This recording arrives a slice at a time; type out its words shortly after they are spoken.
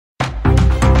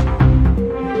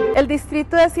El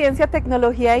Distrito de Ciencia,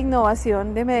 Tecnología e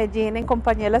Innovación de Medellín, en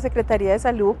compañía de la Secretaría de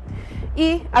Salud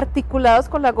y articulados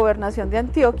con la Gobernación de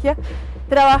Antioquia,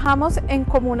 trabajamos en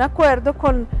común acuerdo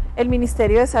con el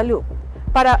Ministerio de Salud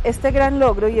para este gran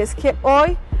logro, y es que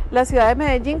hoy la ciudad de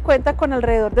Medellín cuenta con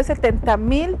alrededor de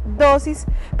 70.000 dosis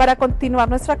para continuar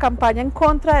nuestra campaña en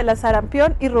contra de la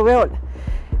sarampión y rubéola.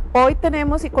 Hoy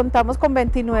tenemos y contamos con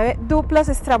 29 duplas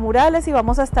extramurales y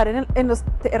vamos a estar en los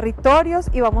territorios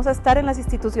y vamos a estar en las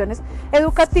instituciones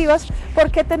educativas,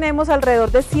 porque tenemos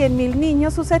alrededor de 100.000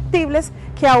 niños susceptibles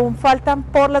que aún faltan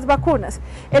por las vacunas.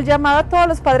 El llamado a todos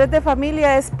los padres de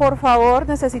familia es: por favor,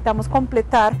 necesitamos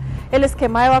completar el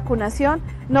esquema de vacunación.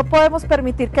 No podemos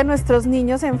permitir que nuestros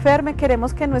niños se enfermen,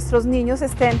 queremos que nuestros niños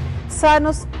estén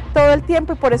sanos todo el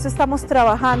tiempo, y por eso estamos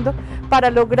trabajando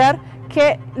para lograr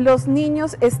que los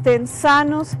niños estén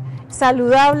sanos,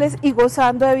 saludables y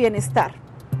gozando de bienestar.